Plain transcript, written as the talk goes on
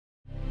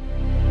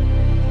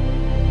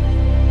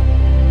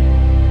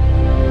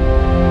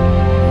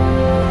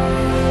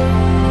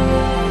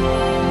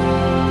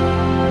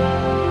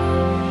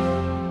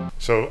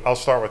So I'll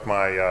start with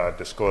my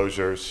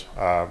disclosures.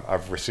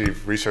 I've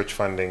received research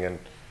funding in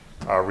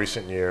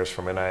recent years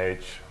from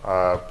NIH,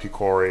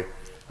 PCORI,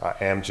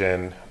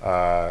 Amgen,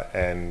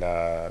 and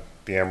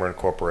the Amarin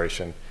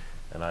Corporation,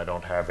 and I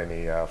don't have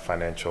any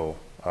financial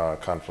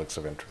conflicts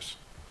of interest.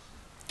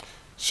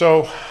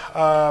 So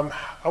I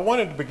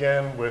wanted to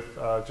begin with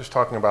just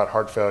talking about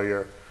heart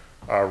failure,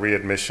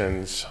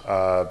 readmissions,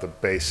 the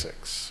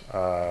basics.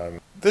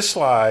 This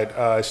slide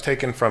is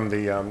taken from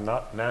the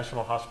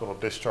National Hospital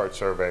Discharge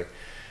Survey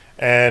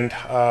and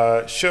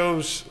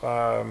shows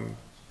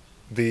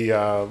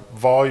the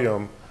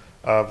volume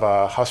of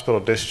hospital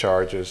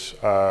discharges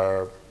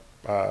per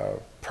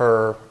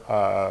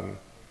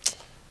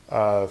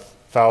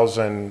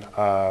 1,000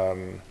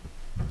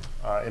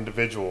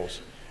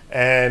 individuals.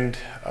 And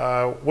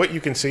what you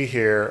can see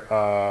here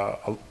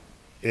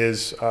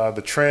is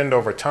the trend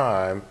over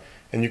time,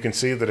 and you can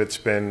see that it's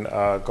been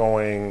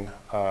going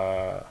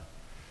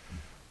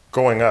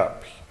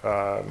up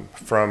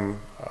from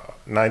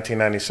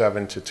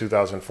 1997 to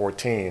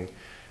 2014.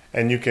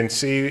 And you can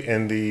see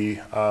in the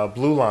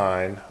blue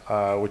line,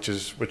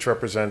 which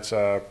represents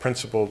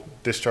principal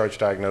discharge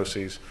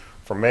diagnoses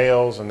for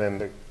males, and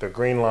then the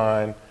green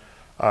line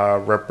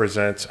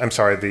represents, I'm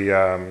sorry,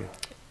 the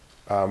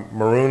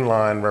maroon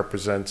line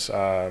represents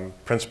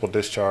principal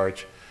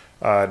discharge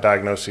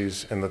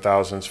diagnoses in the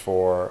thousands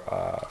for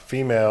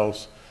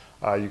females.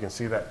 You can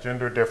see that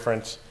gender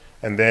difference.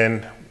 And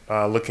then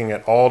looking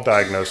at all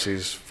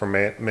diagnoses for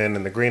men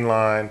in the green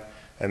line,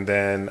 and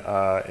then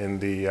in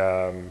the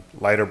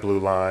lighter blue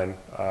line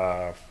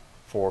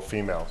for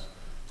females.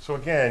 So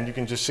again, you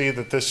can just see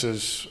that this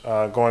is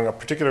going up,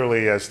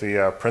 particularly as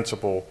the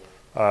principal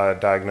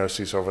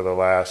diagnoses over the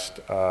last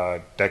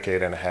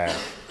decade and a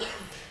half.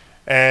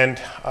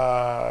 And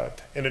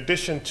in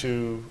addition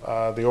to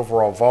the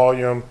overall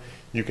volume,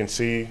 you can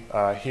see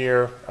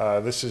here,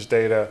 this is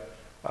data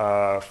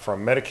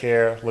from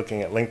Medicare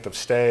looking at length of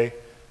stay.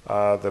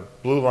 The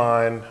blue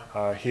line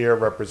here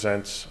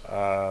represents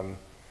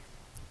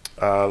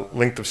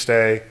length of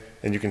stay,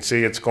 and you can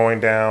see it's going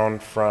down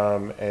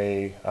from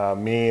a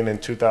mean in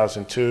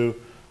 2002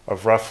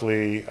 of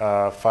roughly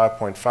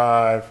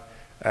 5.5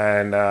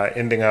 and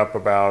ending up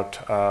about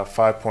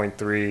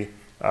 5.3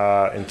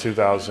 in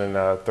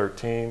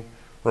 2013,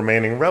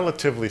 remaining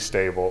relatively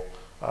stable,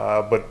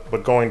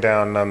 but going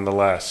down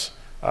nonetheless.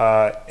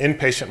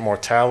 Inpatient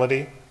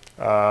mortality,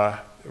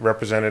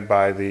 represented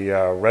by the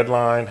red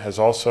line, has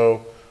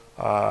also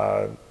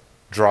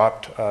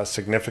dropped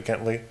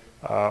significantly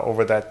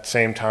over that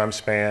same time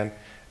span,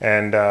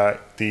 and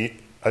the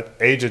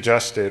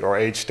age-adjusted or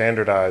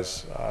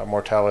age-standardized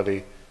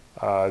mortality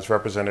is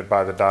represented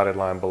by the dotted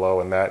line below,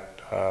 and that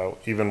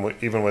even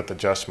with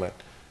adjustment,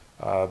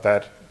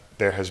 that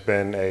there has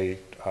been a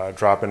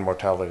drop in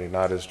mortality,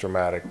 not as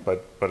dramatic,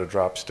 but a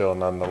drop still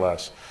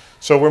nonetheless.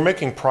 So we're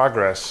making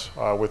progress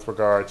with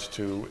regards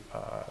to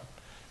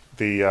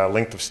the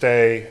length of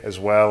stay as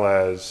well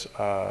as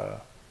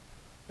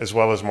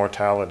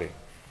mortality.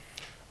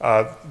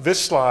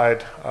 This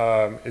slide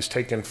is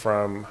taken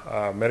from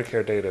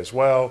Medicare data as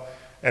well,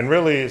 and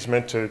really is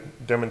meant to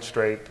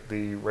demonstrate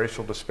the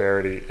racial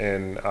disparity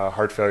in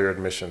heart failure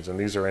admissions, and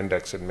these are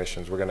index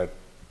admissions. We're going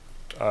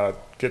to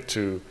get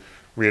to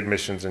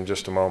readmissions in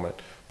just a moment.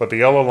 But the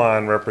yellow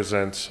line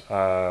represents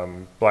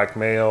black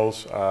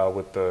males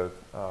with the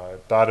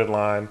dotted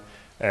line,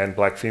 and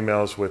black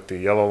females with the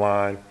yellow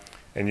line,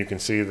 and you can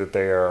see that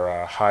they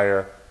are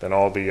higher than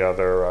all the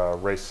other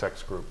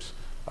race-sex groups.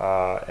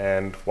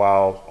 And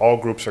while all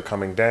groups are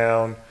coming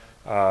down,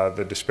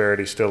 the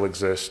disparity still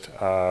exists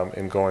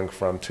in going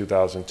from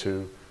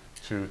 2002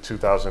 to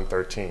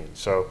 2013.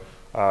 So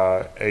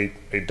a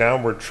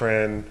downward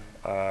trend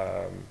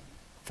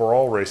for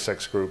all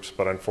race-sex groups,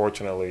 but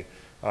unfortunately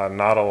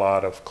not a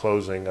lot of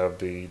closing of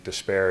the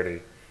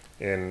disparity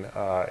in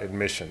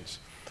admissions.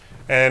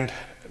 And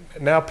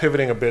now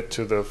pivoting a bit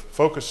to the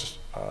focus,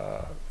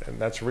 and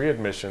that's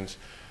readmissions.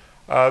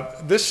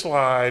 This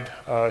slide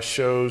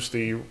shows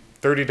the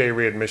 30-day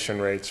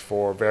readmission rates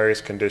for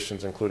various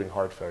conditions, including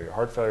heart failure.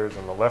 Heart failure is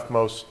on the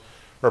leftmost,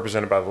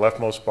 represented by the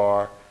leftmost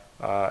bar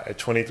at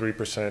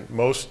 23%.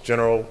 Most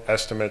general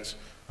estimates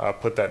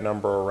put that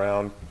number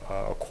around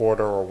a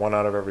quarter or 1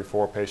 out of every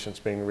 4 patients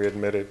being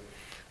readmitted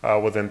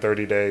within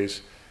 30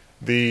 days.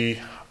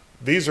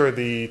 These are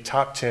the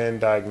top 10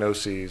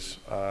 diagnoses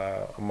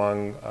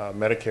among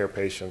Medicare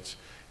patients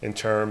in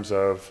terms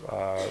of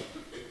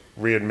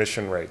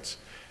readmission rates.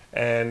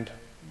 And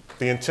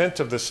the intent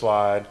of this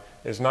slide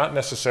is not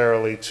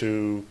necessarily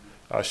to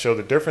show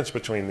the difference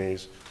between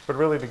these, but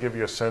really to give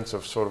you a sense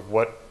of sort of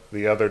what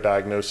the other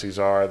diagnoses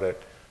are that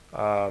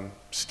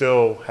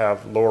still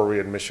have lower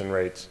readmission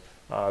rates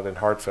than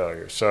heart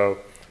failure. So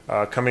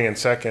coming in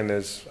second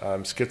is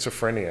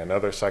schizophrenia and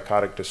other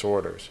psychotic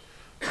disorders,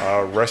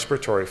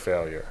 respiratory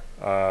failure,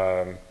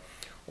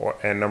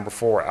 and number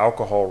 4,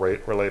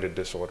 alcohol-related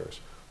disorders.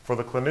 For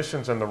the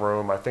clinicians in the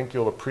room, I think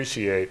you'll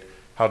appreciate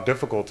how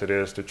difficult it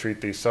is to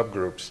treat these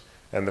subgroups,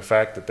 and the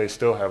fact that they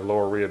still have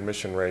lower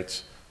readmission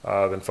rates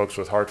than folks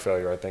with heart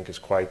failure, I think, is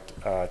quite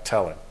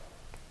telling.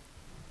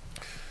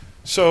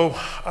 So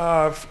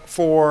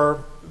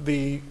for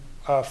the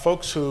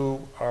folks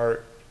who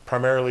are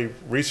primarily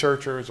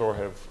researchers or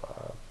have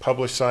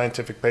published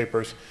scientific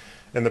papers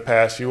in the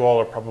past, you all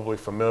are probably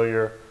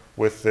familiar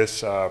with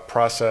this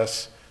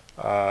process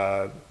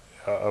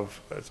of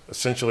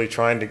essentially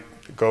trying to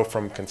go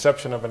from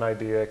conception of an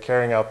idea,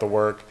 carrying out the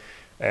work,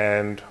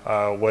 and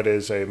what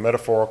is a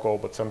metaphorical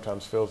but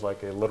sometimes feels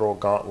like a literal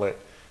gauntlet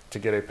to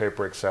get a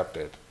paper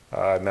accepted.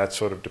 And that's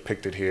sort of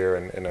depicted here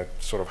in a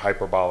sort of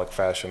hyperbolic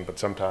fashion, but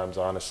sometimes,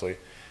 honestly,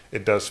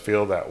 it does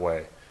feel that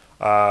way.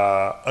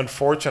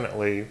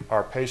 Unfortunately,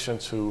 our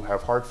patients who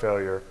have heart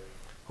failure,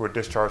 who are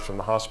discharged from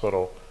the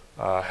hospital,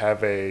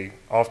 have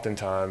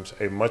oftentimes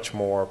a much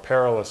more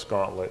perilous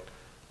gauntlet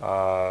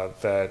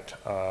that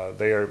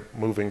they are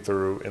moving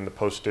through in the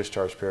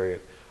post-discharge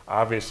period,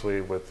 obviously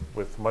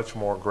with much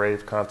more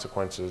grave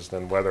consequences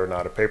than whether or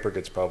not a paper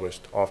gets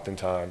published,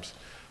 oftentimes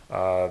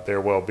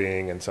their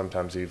well-being and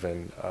sometimes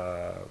even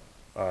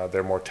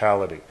their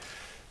mortality.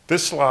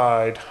 This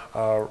slide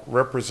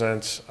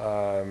represents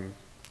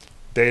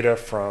data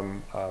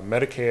from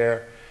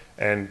Medicare,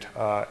 and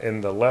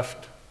in the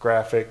left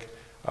graphic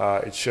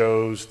it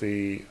shows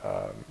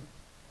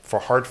for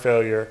heart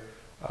failure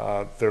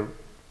the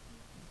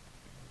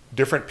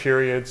different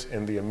periods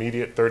in the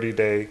immediate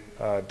 30-day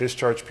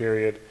discharge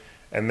period,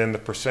 and then the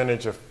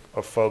percentage of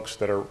folks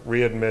that are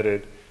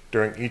readmitted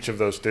during each of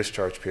those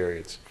discharge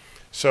periods.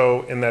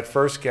 So in that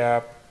first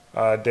gap,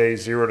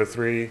 days 0 to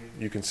 3,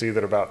 you can see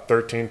that about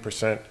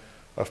 13%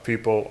 of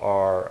people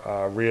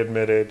are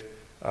readmitted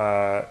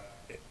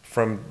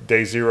from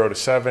day 0 to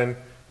 7.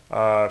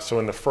 So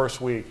in the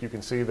first week, you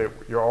can see that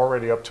you're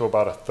already up to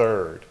about a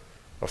third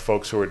of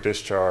folks who are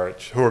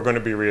discharged, who are going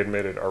to be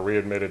readmitted, are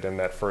readmitted in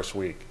that first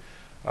week.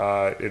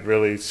 It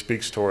really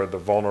speaks toward the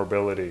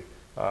vulnerability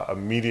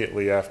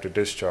immediately after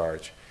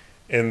discharge.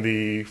 In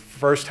the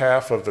first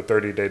half of the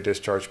 30-day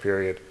discharge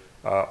period,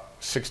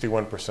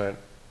 61%,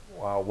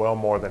 well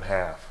more than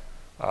half,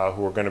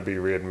 who are going to be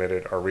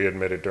readmitted are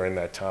readmitted during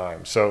that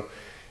time. So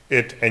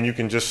and you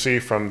can just see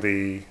from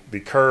the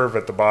curve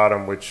at the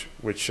bottom, which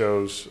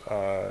shows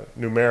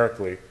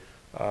numerically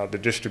the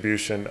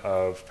distribution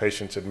of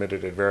patients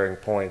admitted at varying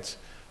points.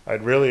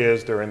 It really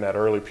is during that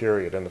early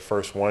period, in the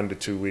first 1 to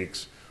 2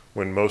 weeks,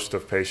 when most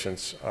of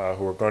patients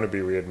who are going to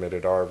be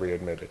readmitted are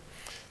readmitted.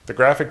 The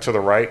graphic to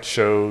the right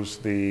shows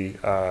the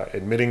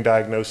admitting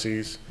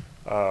diagnoses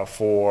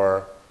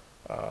for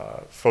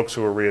folks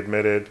who are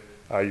readmitted.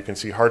 You can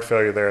see heart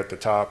failure there at the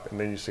top, and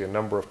then you see a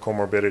number of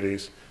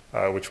comorbidities,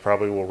 which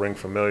probably will ring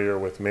familiar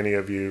with many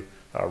of you: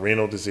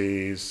 renal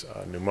disease,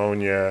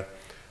 pneumonia,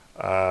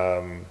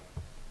 an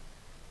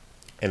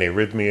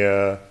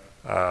arrhythmia,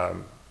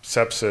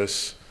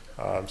 sepsis.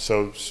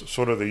 So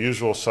sort of the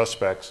usual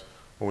suspects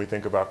when we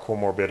think about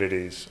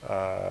comorbidities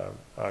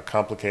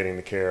complicating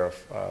the care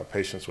of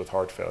patients with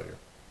heart failure.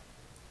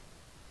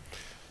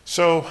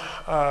 So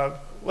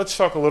let's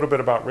talk a little bit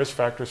about risk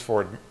factors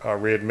for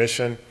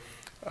readmission.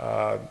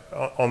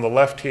 On the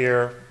left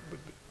here,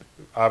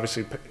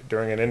 obviously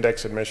during an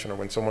index admission or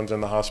when someone's in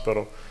the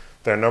hospital,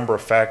 there are a number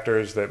of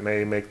factors that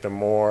may make them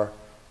more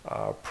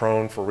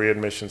prone for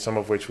readmission, some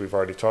of which we've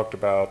already talked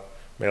about: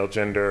 male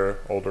gender,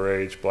 older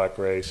age, black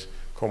race,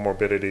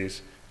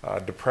 comorbidities.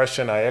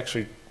 Depression, I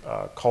actually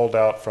called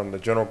out from the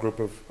general group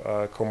of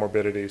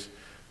comorbidities.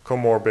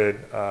 Comorbid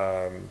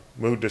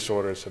mood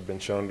disorders have been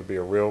shown to be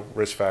a real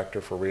risk factor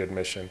for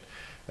readmission.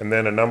 And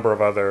then a number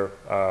of other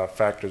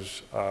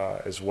factors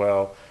as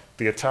well.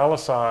 The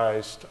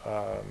italicized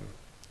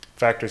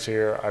factors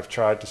here, I've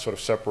tried to sort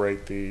of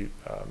separate the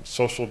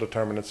social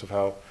determinants of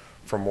health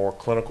from more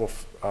clinical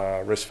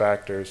risk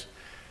factors.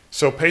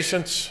 So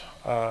patients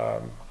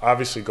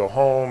obviously go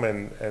home,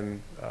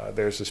 and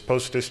there's this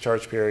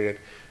post-discharge period,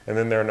 and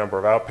then there are a number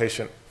of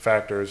outpatient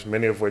factors,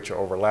 many of which are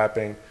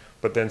overlapping,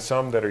 but then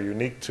some that are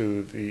unique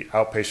to the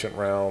outpatient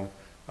realm: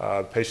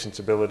 patient's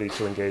ability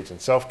to engage in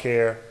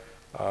self-care,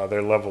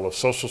 their level of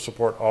social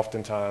support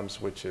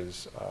oftentimes, which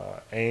is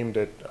aimed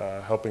at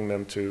helping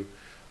them to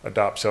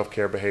adopt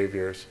self-care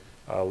behaviors,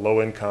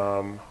 low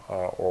income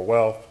or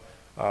wealth.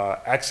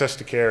 Access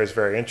to care is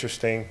very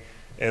interesting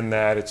in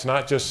that it's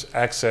not just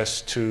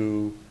access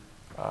to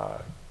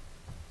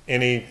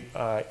any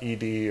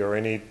ED or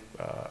any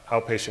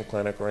outpatient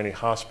clinic or any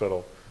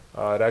hospital.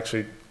 It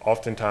actually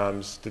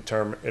oftentimes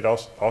depends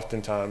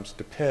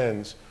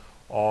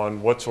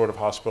on what sort of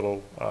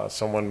hospital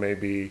someone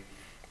may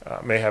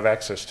have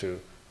access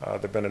to. There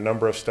have been a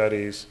number of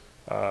studies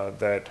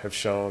that have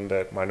shown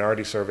that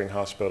minority serving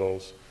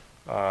hospitals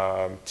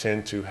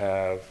tend to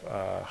have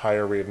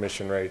higher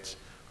readmission rates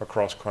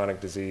across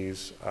chronic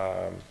disease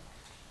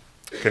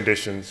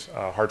conditions,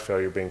 heart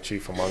failure being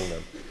chief among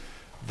them.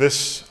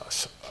 This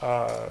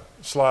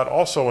slide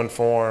also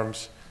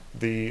informs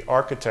the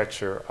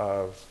architecture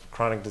of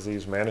chronic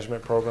disease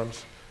management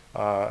programs.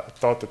 I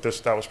thought that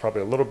that was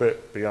probably a little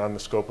bit beyond the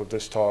scope of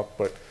this talk,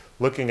 but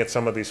looking at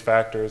some of these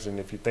factors, and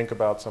if you think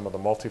about some of the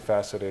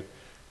multifaceted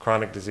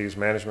chronic disease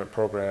management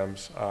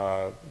programs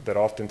that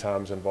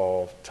oftentimes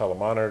involve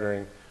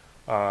telemonitoring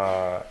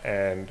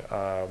and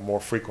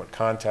more frequent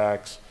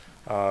contacts,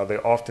 they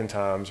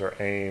oftentimes are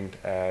aimed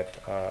at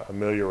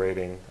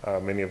ameliorating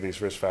many of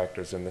these risk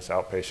factors in this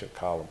outpatient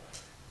column.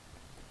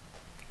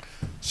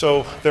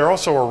 So there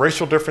also are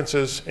racial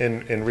differences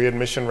in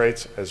readmission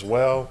rates as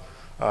well.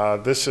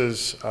 This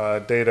is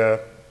data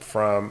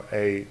from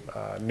a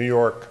New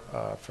York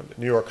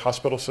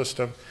hospital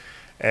system.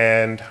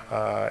 And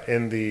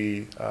in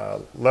the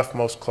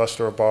leftmost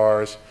cluster of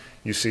bars,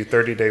 you see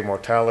 30-day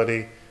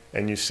mortality,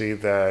 and you see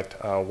that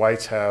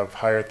whites have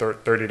higher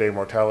 30-day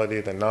mortality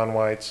than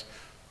non-whites,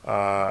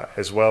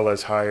 as well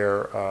as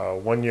higher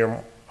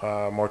one-year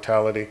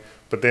mortality.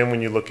 But then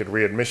when you look at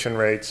readmission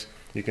rates,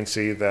 you can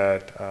see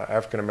that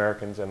African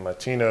Americans and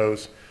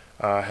Latinos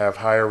have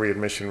higher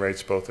readmission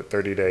rates both at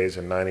 30 days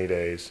and 90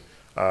 days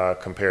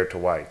compared to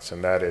whites,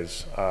 and that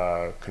is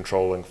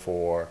controlling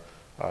for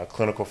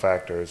clinical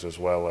factors as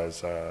well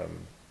as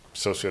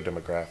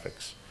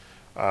sociodemographics.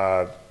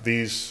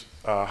 These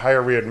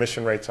higher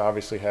readmission rates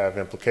obviously have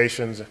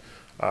implications,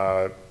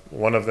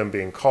 one of them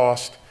being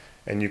cost,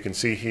 and you can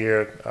see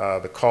here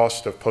the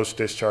cost of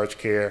post-discharge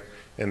care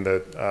in the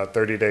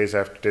 30 days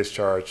after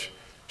discharge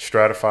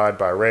stratified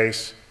by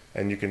race,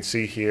 and you can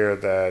see here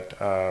that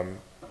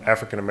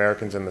African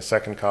Americans in the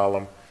second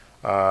column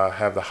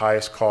have the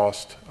highest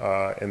cost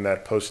in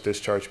that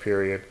post-discharge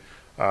period.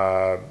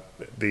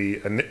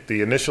 The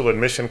initial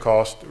admission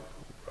cost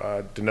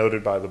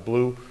denoted by the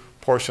blue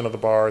portion of the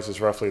bars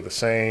is roughly the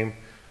same.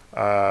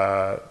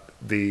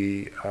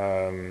 The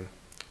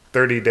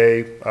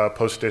 30-day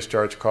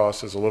post-discharge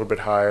cost is a little bit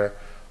higher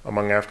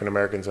among African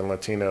Americans and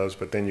Latinos,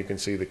 but then you can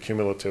see the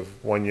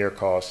cumulative one-year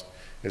cost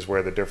is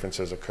where the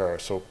differences occur.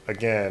 So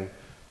again,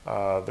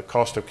 the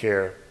cost of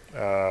care,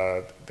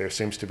 there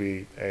seems to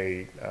be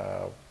a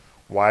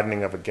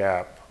widening of a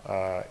gap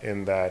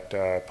in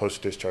that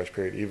post-discharge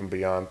period, even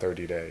beyond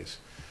 30 days.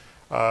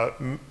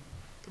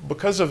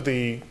 Because of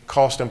the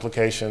cost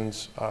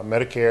implications,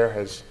 Medicare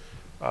has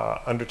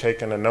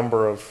undertaken a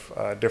number of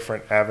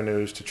different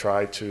avenues to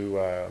try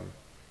to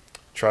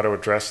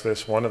address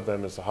this. One of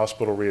them is the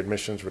Hospital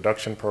Readmissions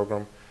Reduction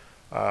Program.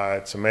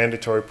 It's a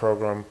mandatory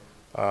program.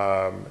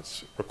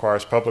 It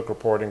requires public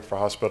reporting for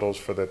hospitals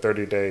for the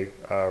 30-day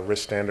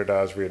risk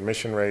standardized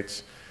readmission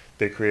rates.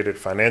 They created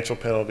financial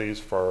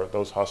penalties for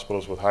those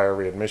hospitals with higher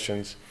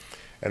readmissions.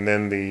 And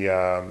then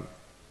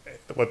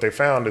what they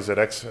found is that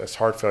excess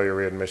heart failure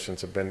readmissions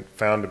have been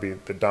found to be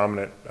the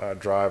dominant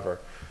driver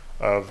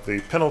of the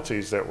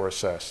penalties that were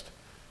assessed.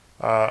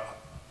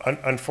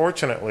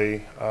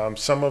 Unfortunately,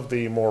 some of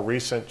the more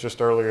recent,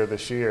 just earlier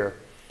this year,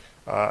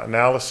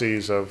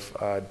 analyses of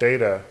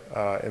data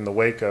in the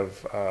wake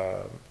of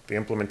the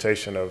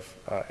implementation of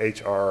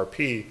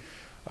HRRP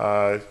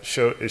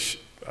is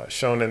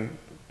shown in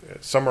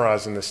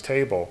summarized in this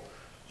table.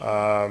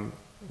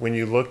 When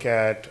you look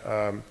at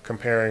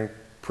comparing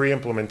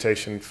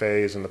pre-implementation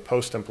phase and the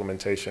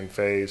post-implementation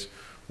phase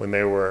when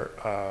they were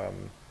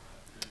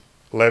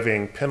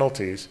levying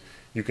penalties,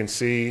 you can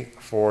see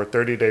for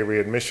 30-day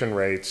readmission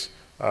rates,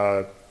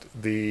 there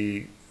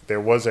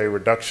was a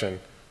reduction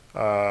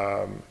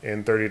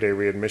in 30-day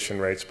readmission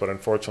rates, but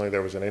unfortunately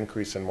there was an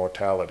increase in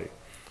mortality.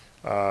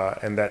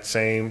 And that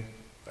same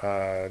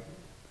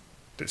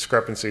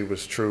discrepancy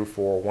was true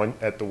for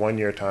at the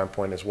one-year time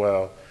point as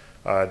well.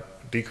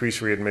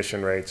 Decreased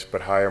readmission rates,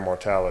 but higher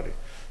mortality.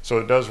 So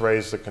it does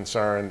raise the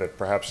concern that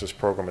perhaps this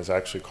program is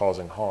actually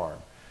causing harm,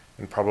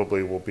 and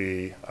probably will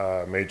be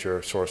a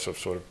major source of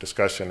sort of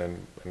discussion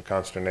and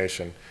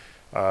consternation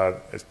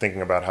as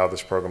thinking about how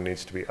this program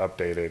needs to be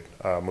updated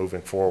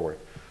moving forward.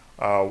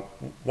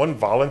 One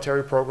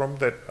voluntary program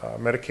that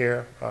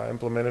Medicare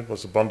implemented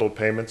was the Bundled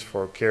Payments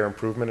for Care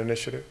Improvement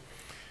Initiative.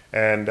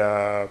 And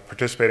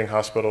participating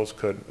hospitals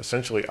could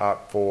essentially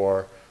opt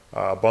for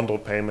a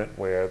bundled payment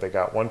where they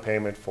got one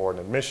payment for an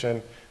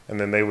admission, and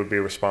then they would be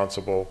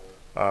responsible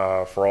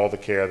for all the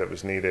care that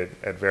was needed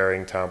at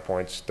varying time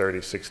points,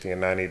 30, 60,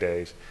 and 90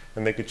 days.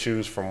 And they could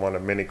choose from one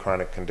of many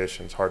chronic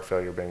conditions, heart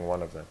failure being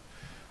one of them.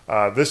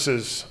 This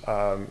is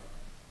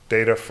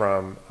data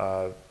from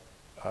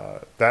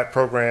that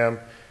program,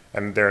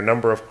 and there are a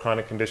number of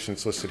chronic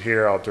conditions listed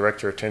here. I'll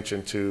direct your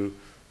attention to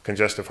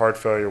congestive heart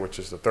failure, which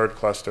is the third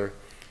cluster.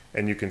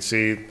 And you can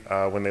see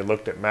when they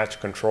looked at matched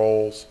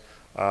controls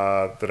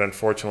that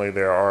unfortunately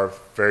there are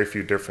very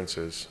few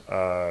differences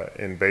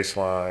in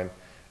baseline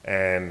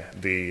and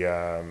the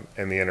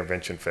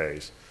intervention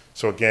phase.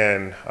 So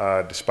again,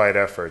 despite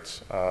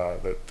efforts,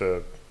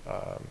 the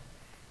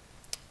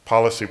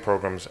policy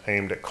programs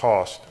aimed at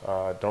cost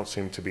don't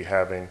seem to be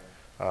having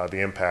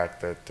the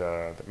impact that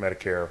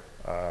Medicare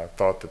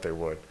thought that they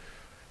would.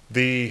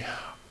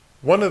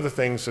 One of the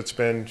things that's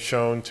been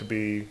shown to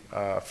be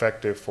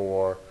effective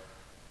for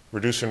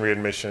reducing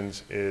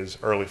readmissions is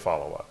early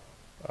follow-up.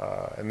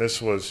 And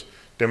this was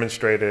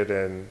demonstrated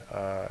in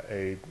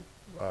a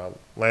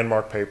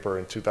landmark paper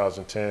in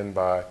 2010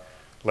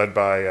 led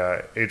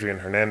by Adrian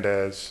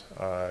Hernandez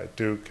at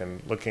Duke,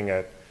 and looking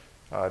at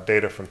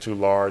data from two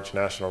large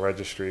national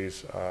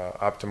registries,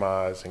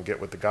 Optimize and Get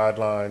With the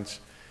Guidelines.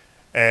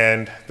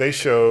 And they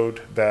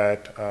showed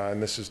that,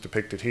 and this is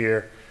depicted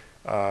here,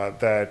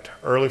 that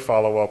early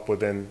follow-up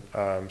within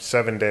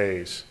 7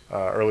 days,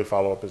 early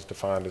follow-up is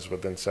defined as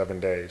within 7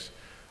 days,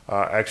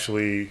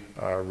 actually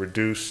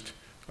reduced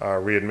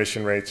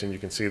readmission rates, and you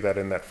can see that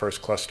in that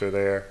first cluster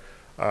there.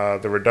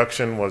 The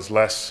reduction was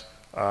less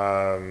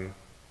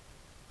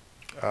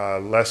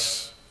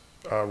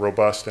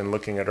robust in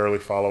looking at early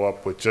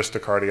follow-up with just a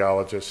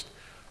cardiologist,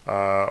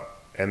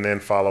 and then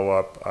follow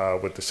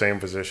up with the same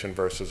physician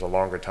versus a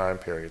longer time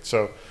period.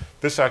 So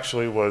this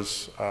actually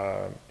was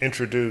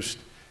introduced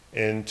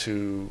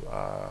into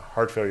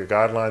heart failure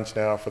guidelines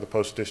now for the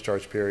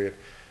post-discharge period,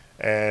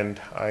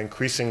 and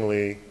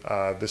increasingly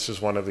this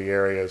is one of the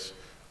areas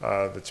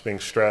that's being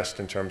stressed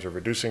in terms of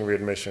reducing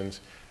readmissions,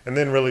 and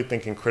then really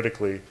thinking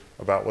critically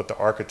about what the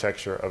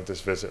architecture of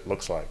this visit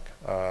looks like.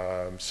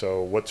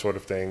 So what sort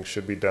of things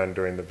should be done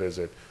during the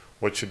visit,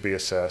 what should be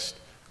assessed,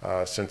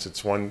 since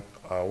it's one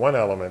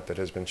element that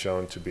has been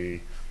shown to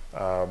be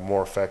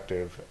more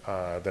effective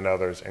than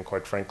others, and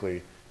quite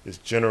frankly is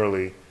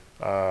generally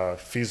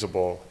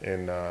feasible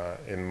in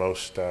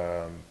most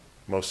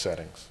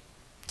settings.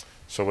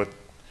 So with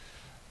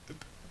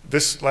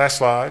this last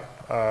slide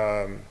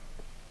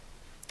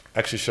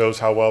actually shows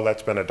how well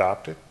that's been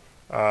adopted.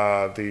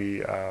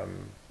 The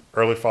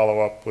early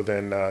follow-up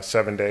within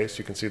 7 days,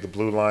 you can see the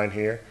blue line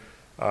here.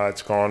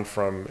 It's gone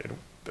from,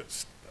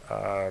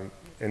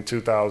 in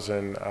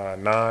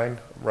 2009,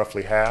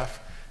 roughly half.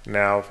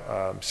 Now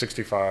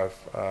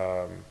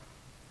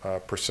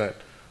 65%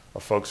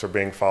 of folks are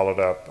being followed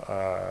up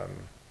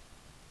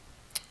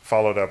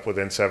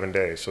within 7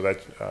 days. So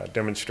that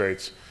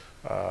demonstrates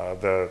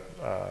the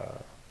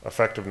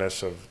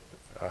effectiveness of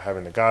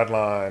having the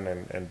guideline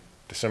and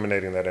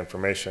disseminating that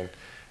information.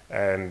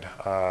 And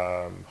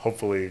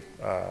hopefully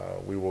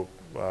we will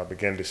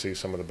begin to see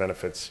some of the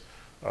benefits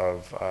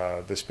of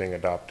this being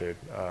adopted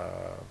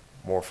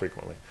more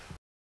frequently.